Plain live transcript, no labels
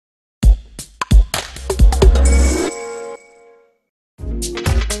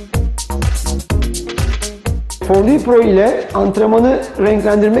4DPro ile antrenmanı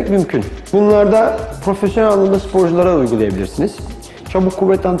renklendirmek mümkün. Bunlarda profesyonel anlamda sporculara uygulayabilirsiniz. Çabuk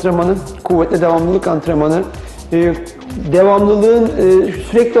kuvvet antrenmanı, kuvvetle devamlılık antrenmanı, devamlılığın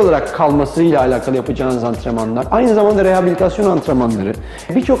sürekli olarak kalmasıyla alakalı yapacağınız antrenmanlar, aynı zamanda rehabilitasyon antrenmanları,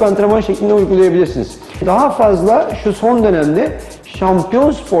 birçok antrenman şeklinde uygulayabilirsiniz. Daha fazla şu son dönemde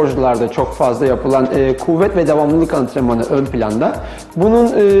şampiyon sporcularda çok fazla yapılan kuvvet ve devamlılık antrenmanı ön planda. Bunun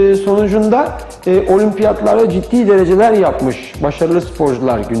sonucunda olimpiyatlarda ciddi dereceler yapmış başarılı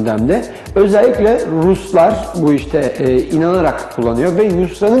sporcular gündemde. Özellikle Ruslar bu işte inanarak kullanıyor ve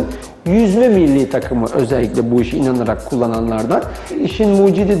Rusya'nın yüzme milli takımı özellikle bu işi inanarak kullananlardan. İşin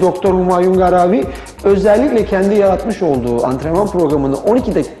mucidi Doktor Humayun Garavi özellikle kendi yaratmış olduğu antrenman programını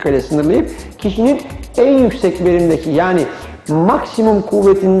 12 dakikayla sınırlayıp kişinin en yüksek verimdeki yani maksimum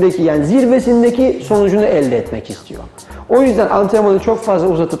kuvvetindeki yani zirvesindeki sonucunu elde etmek istiyor. O yüzden antrenmanı çok fazla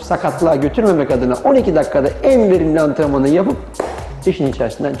uzatıp sakatlığa götürmemek adına 12 dakikada en verimli antrenmanı yapıp işin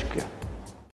içerisinden çıkıyor.